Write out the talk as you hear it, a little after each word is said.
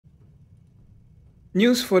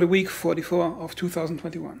News for the week 44 of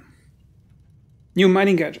 2021. New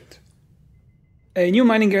mining gadget. A new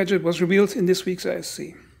mining gadget was revealed in this week's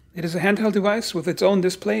ISC. It is a handheld device with its own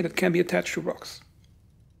display that can be attached to rocks.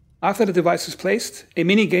 After the device is placed, a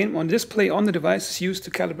mini game on display on the device is used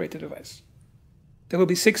to calibrate the device. There will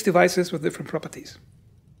be 6 devices with different properties.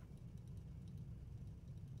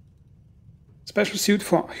 Special suit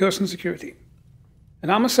for Hurston security. An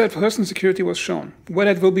armor set for Hurston security was shown.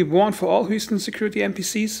 Whether it will be worn for all Hurston security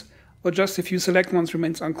NPCs or just a few select ones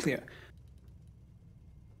remains unclear.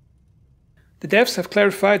 The devs have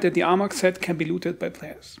clarified that the armor set can be looted by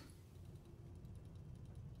players.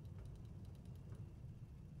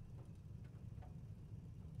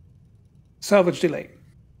 Salvage delay.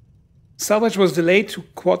 Salvage was delayed to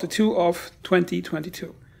Q2 of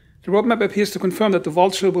 2022. The roadmap appears to confirm that the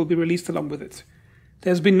vulture will be released along with it.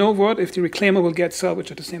 There has been no word if the reclaimer will get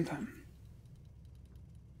Salvage at the same time.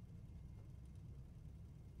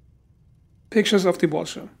 Pictures of the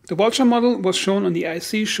vulture. The vulture model was shown on the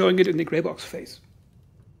IC, showing it in the grey box phase.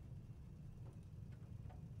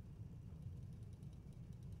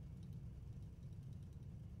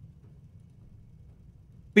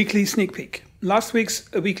 Weekly sneak peek. Last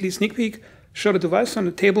week's weekly sneak peek showed a device on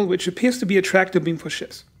the table which appears to be a tractor beam for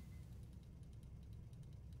ships.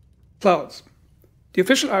 Clouds. The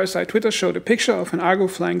official RSI Twitter showed a picture of an Argo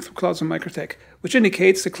flying through clouds on Microtech, which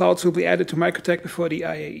indicates the clouds will be added to Microtech before the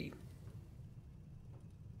IAE.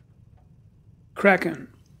 Kraken.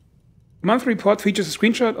 The monthly report features a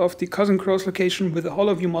screenshot of the Cousin Crow's location with a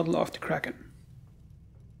hollow view model of the Kraken.